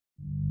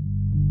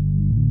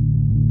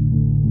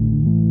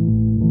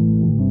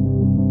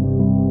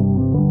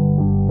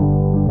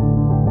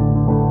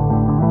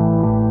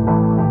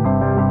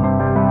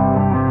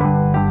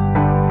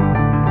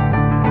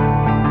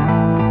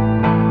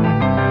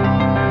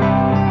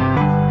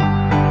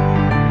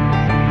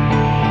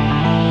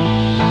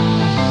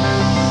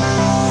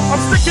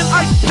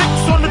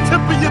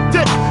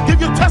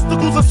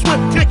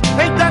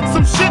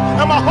shit,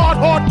 and my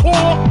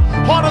hardcore.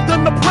 Harder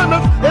than the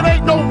Plymouth, it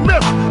ain't no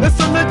myth. It's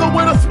a nigga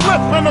with a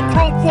spliff and a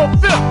chrome for a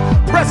fifth.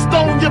 Pressed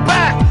on your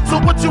back, so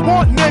what you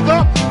want,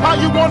 nigga? How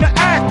you wanna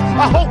act?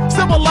 I hope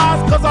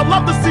civilized, cause I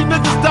love to see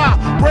niggas die.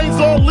 Brains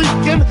all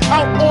leaking,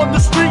 out on the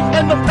street,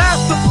 and the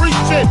pastor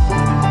preaching.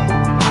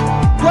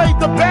 Played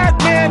the bad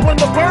man when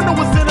the burner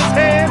was in his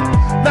hand.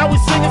 Now we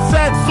singing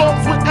sad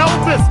songs with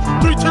Elvis.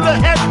 3 to the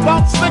head,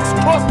 about 6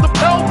 across the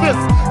pelvis.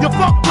 You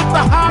fuck with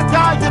the high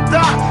guy, you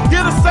die.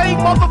 You're the same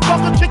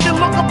motherfucker chicken,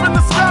 look up in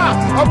the sky.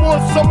 I'm on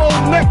some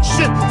old neck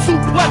shit,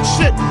 suplex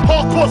shit,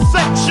 hardcore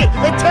sex shit,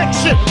 and tech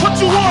shit. What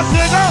you want,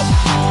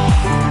 nigga?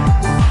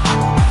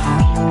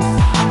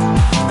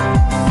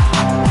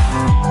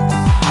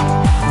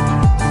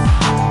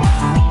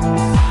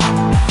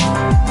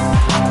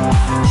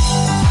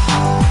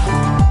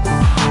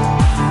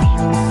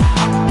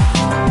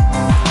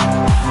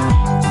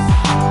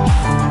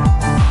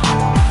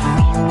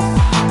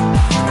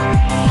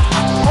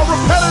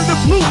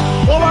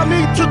 All I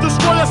need to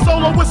destroy a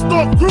soloist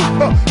or group.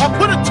 I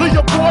put it to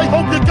you, boy,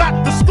 hope you got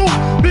the scoop.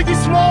 Biggie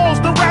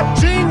Smalls, the rap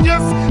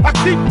genius. I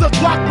keep the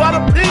clock by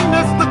the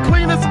penis, the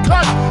cleanest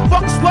cut.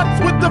 Fuck sluts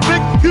with the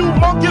big,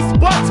 humongous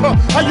butts.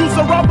 I use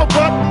a rubber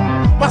butt.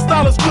 My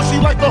style is cushy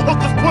like a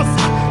hooker's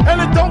pussy. And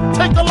it don't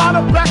take a lot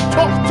of back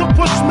talk to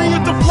push me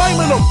into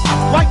flaming them.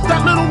 Like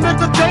that little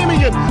nigga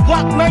Damien.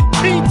 Glock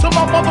 19 to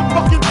my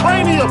motherfucking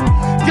cranium.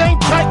 Game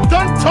tight,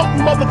 gun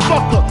toting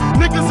motherfucker.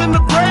 Niggas in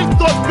the grave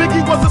thought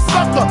Biggie was a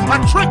sucker. I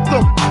tricked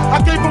them.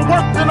 I gave them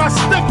work, then I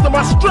sticked them.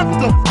 I stripped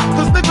them.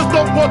 Cause niggas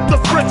don't want the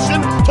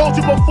friction. Told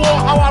you before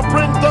how I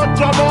bring the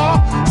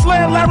drummer.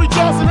 Slaying Larry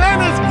Johnson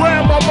and his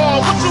grandmama.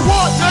 What you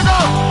want, nigga?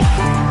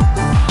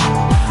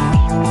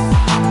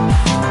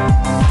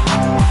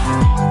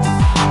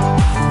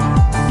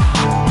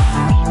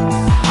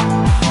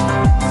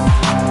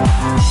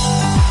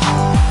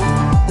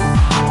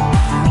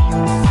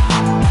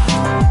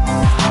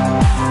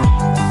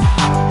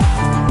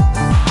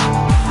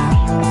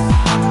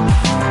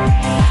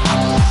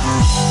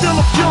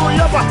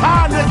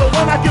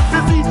 When I get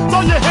busy,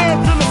 throw your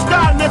hands in the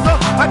sky, nigga.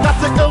 I got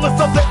the illest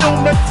of the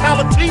ill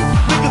mentality.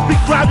 Niggas be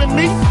grabbing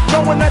me,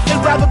 knowing that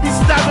they'd rather be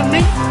stabbing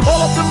me.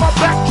 All up in my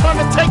back, trying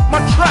to take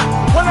my trap.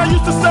 When I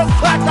used to sell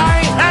crack,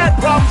 I ain't had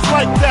problems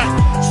like that.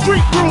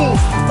 Street rules,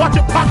 watch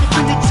your pockets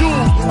and your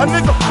jewels. A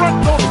nigga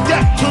front door to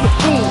get to the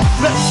fool.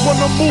 Next when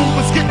the move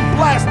is getting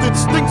blasted.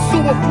 Stink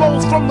sewer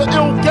flows from the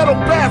ill ghetto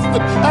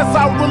bastard. As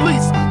I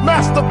release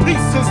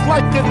masterpieces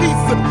like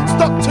adhesive,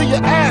 stuck to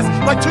your ass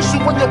like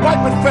tissue when you're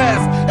wiping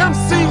fast.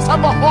 MCs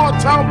have a hard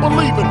time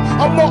believing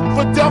I'm marked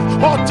for death,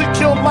 hard to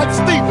kill like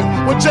Steven.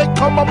 When Jake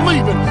come, I'm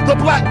leaving. The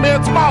black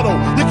man's motto.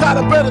 You got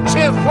a better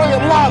chance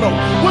playing lotto.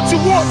 What you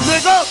want,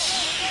 nigga?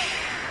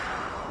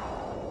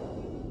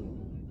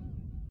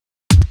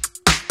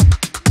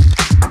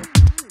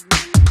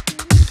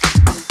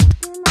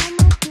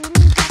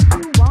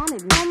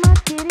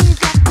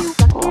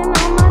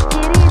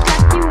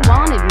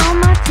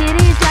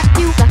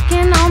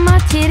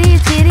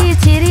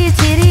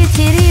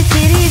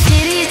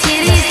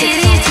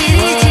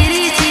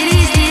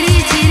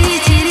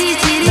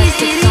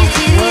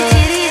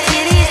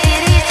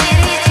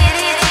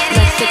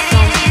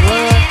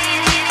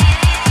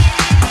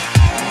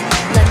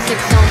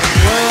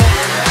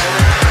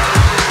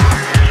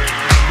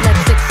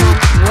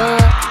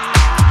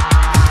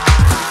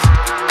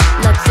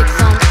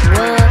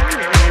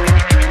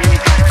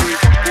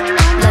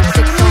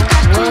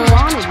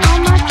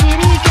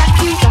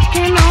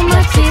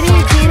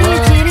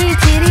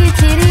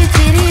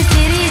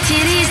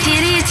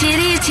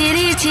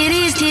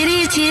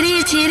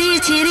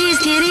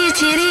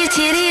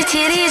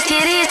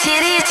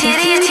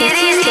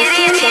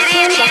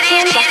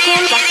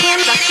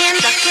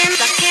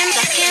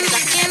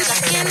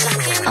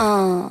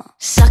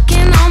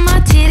 Sucking on my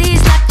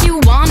titties like you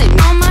want it.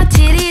 On my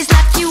titties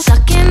like you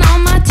sucking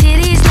on my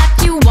titties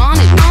like you want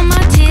it. On my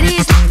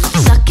titties,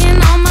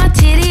 sucking on my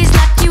titties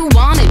like you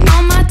want it.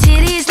 On my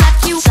titties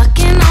like you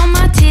sucking on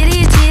my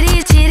titties,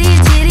 titties, titties,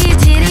 titties,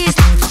 titties.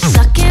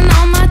 Sucking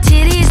on my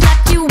titties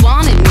like you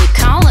wanted me,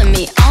 calling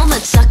me all the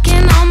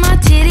sucking on my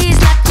titties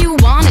like you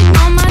wanted.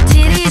 On my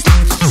titties,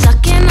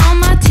 sucking on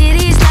my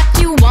titties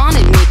like you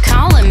wanted me,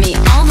 calling me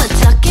all the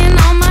sucking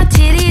on my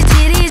titties,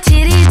 titties,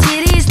 titties.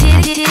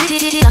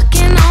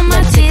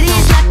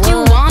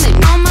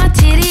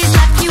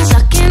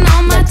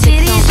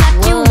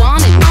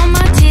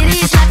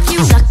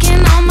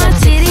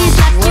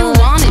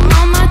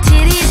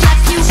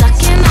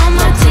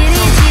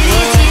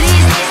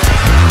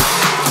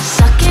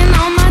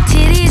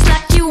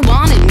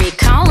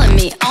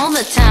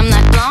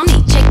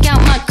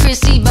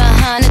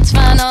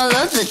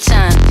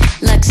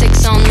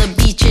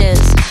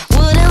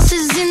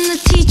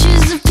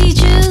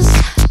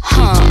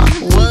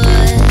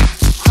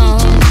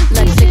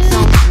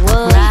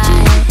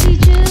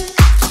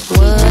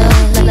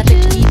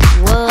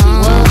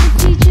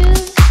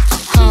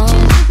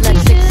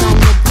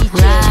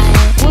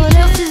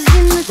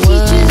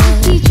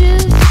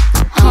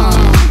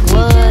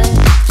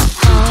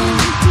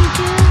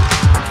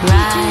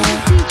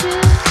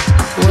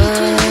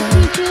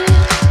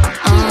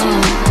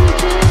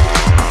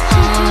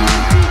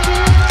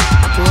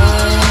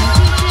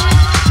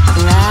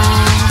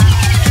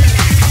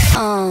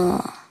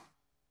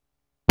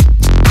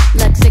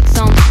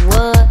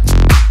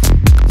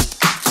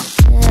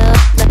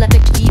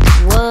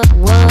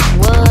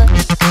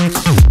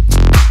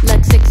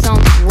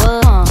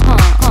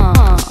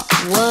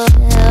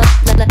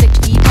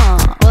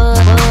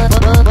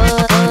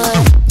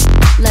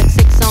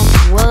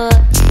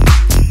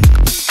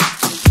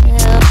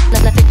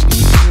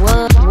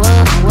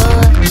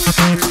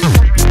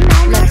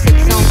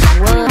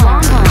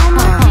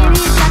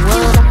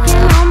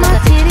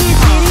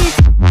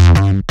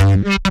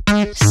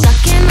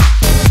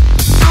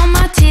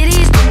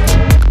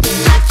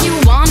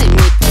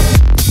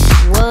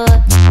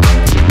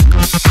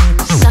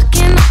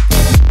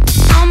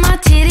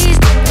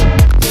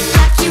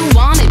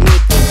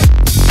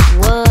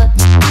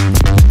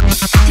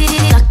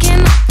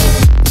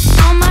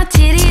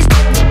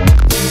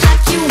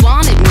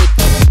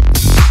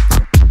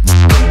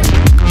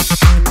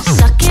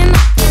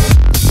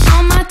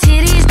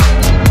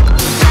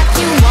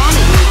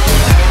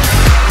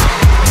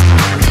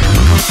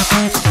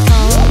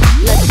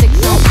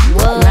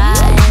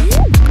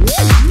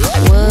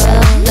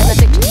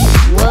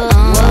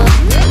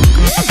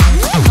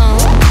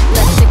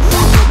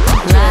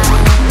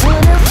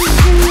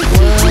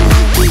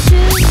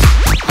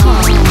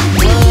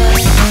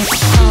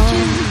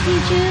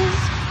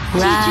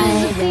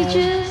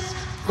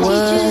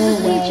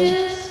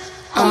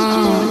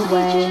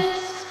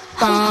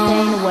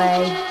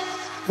 away.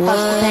 Fuck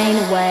the pain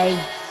away.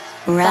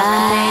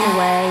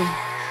 Right.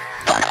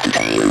 Fuck the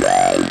pain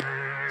away.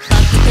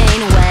 Fuck the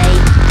pain away.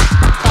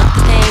 Fuck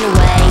the pain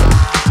away.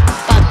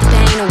 Fuck the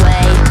pain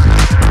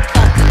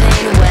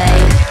away.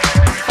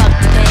 Fuck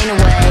the pain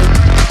away.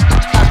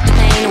 Fuck the pain away. Fuck the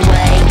pain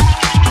away.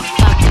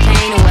 Fuck the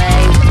pain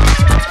away.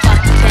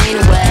 Fuck the pain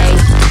away.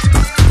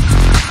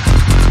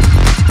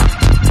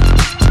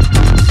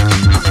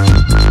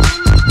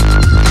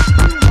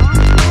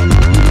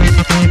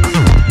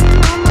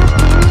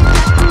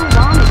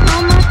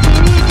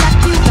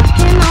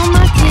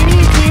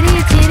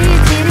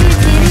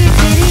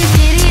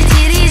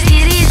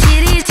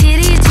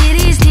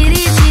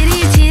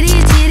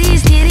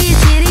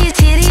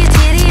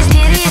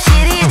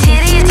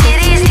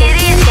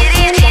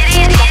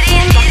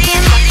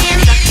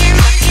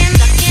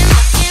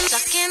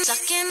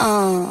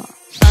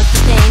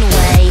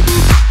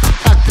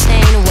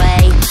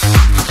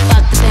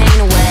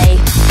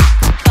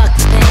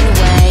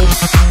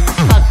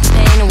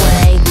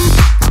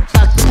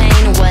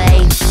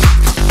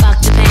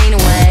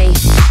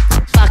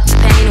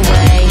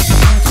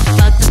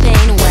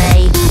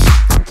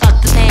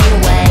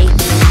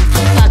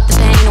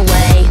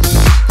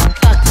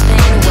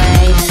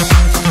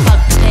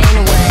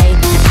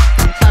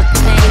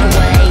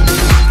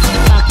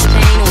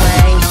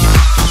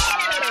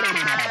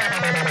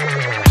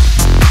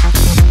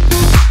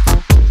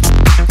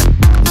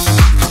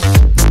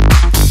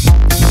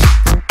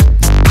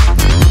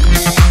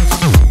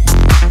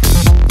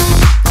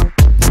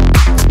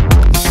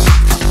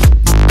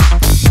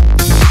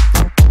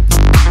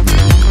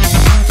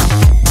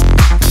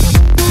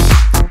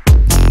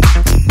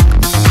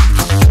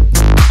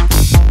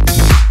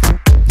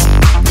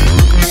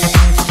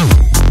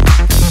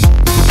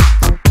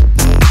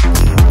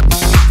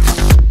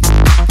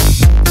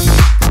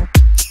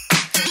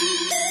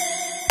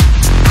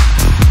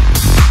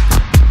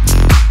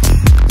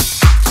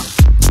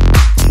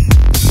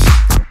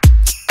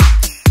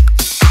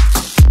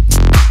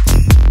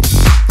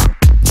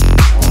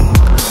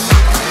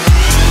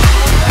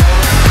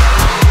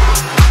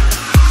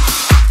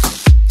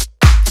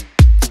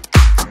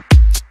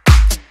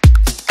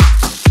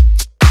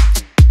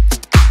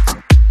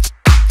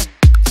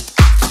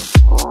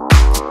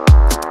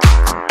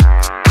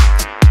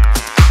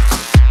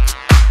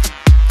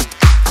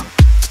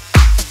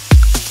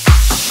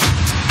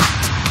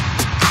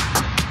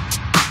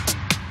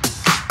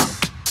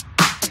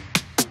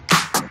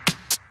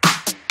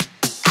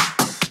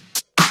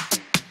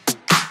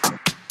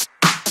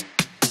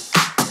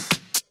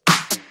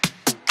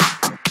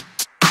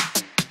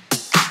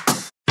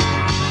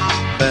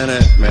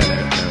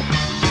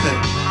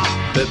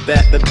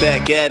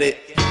 Back at it,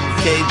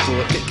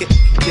 K-boys.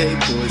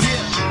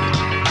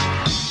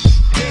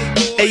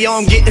 Hey yo,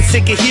 I'm getting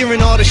sick of hearing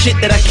all the shit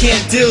that I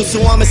can't do,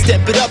 so I'ma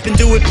step it up and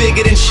do it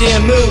bigger than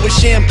Shamu. With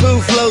shampoo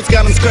flows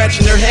got him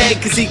scratching their head,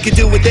 cause he could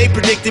do what they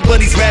predicted,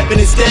 but he's rapping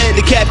instead.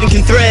 The captain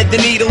can thread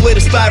the needle with a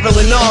spiral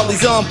and all.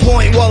 He's on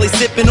point while he's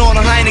sipping on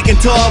a Heineken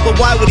tall.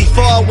 But why would he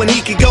fall when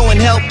he could go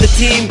and help the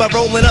team by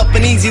rolling up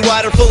an easy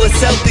water full of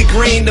Celtic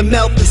green to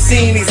melt the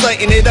scene? He's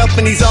lighting it up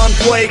and he's on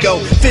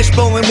fuego, fish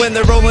bowling when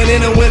they're rolling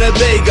in a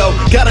Winnebago.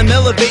 Got him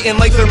elevating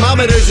like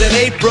thermometers in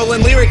April, and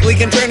lyrically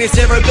can turn your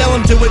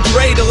cerebellum to a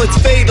dreidel. It's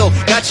fatal,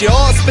 got you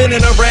all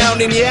spinning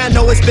around. And yeah, I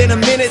know it's been a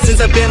minute since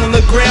I've been on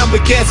the ground,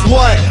 but guess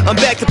what? I'm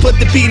back to put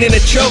the beat in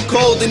a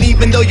chokehold. And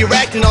even though you're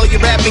acting, all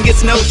your rapping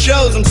gets no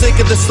shows. I'm sick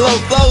of the slow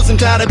flows, I'm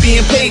tired of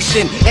being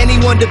patient.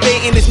 Anyone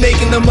debating is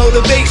making the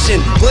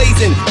motivation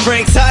blazing.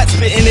 Frank's hot,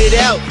 spitting it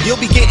out. You'll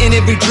be getting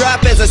every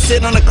drop as I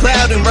sit on a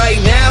cloud. And right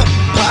now,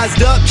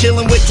 paused up,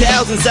 chilling with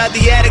towels inside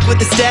the attic with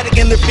the static,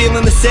 and they're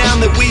feeling the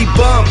sound that we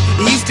bump.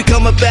 It used to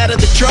come up out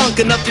of the trunk,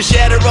 enough to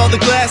shatter all the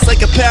glass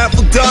like a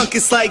powerful dunk.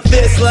 It's like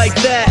this, like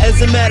that,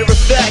 as a matter of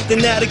fact.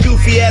 And now the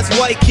goofy ass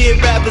white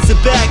kid rappers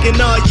are back. And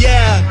oh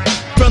yeah,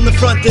 from the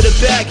front to the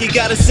back, you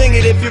gotta sing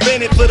it if you're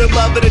in it for the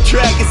love of the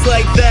track. It's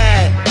like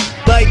that,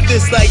 like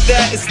this, like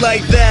that, it's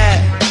like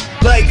that,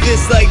 like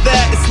this, like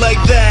that, it's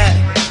like that,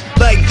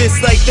 like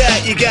this, like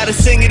that. You gotta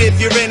sing it if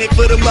you're in it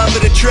for the love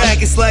of the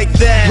track. It's like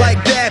that,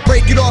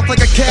 break it off like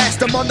a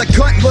cast. I'm on the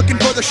cut looking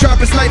for the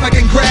sharpest knife I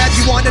can grab.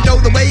 You wanna know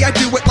the way I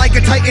do it, like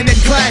a titan in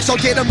Clash? I'll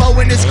get him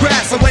mowing his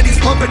grass, so when he's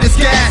pumping his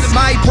gas,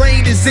 my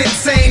brain is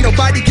insane,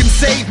 nobody can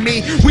save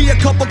me. We a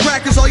couple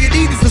crackers, all you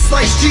need is a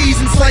sliced cheese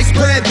and sliced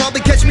bread.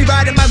 Probably catch me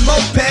riding my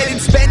moped and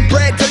spend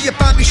bread till you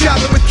find me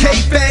shopping with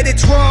K-Fed.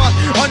 It's wrong,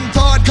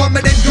 unthawed,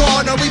 coming and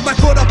gone. I'll leave my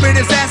foot up in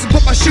his ass and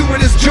put my shoe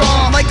in his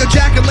jaw. Like a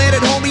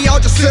jack-o'-lantern, homie,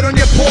 I'll just sit on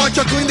your porch.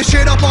 I'll clean the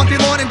shit up off your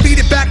lawn and feed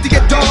it back to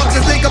your dogs.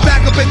 As they go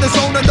back up in the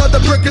zone, another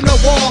brick in the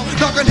wall.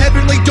 Knock on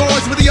heavenly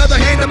doors with the other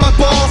hand on my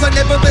balls. I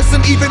never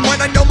listen even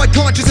when I know my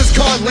conscience is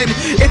calling.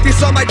 If you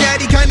saw my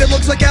daddy, kinda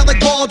looks like Alec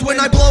Baldwin.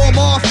 I blow him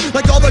off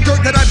like all the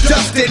dirt that I've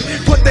dusted.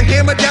 Put the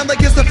hammer down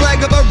like it's the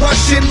flag of a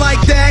Russian.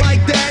 Like that,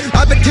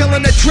 I've been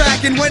killing the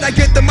track, and when I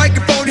get the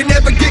microphone, you're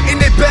never getting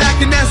it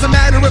back. And as a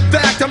matter of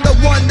fact, I'm the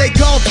one they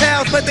call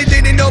pals. But they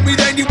didn't know me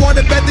then, you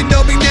wanna bet they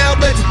know me now.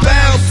 Let's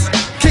bounce,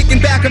 kicking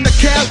back on the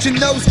couch, and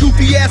those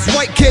goofy ass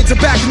white kids are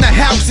back in the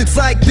house. It's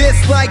like this,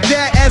 like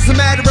that, as a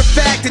matter of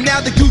fact. And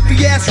now the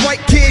goofy ass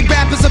white kid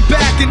rappers are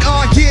back. And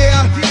oh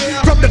yeah,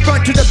 from the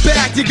front to the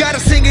back, you gotta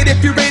sing it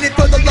if you're in it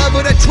for the love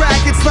of the track.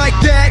 It's like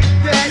that,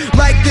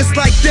 like this,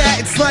 like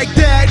that. It's like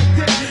that,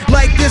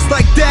 like this,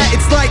 like that.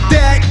 It's like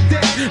that,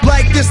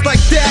 like this,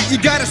 like that. You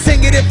gotta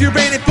sing it if you're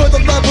in it for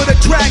the love of the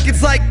track.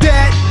 It's like that.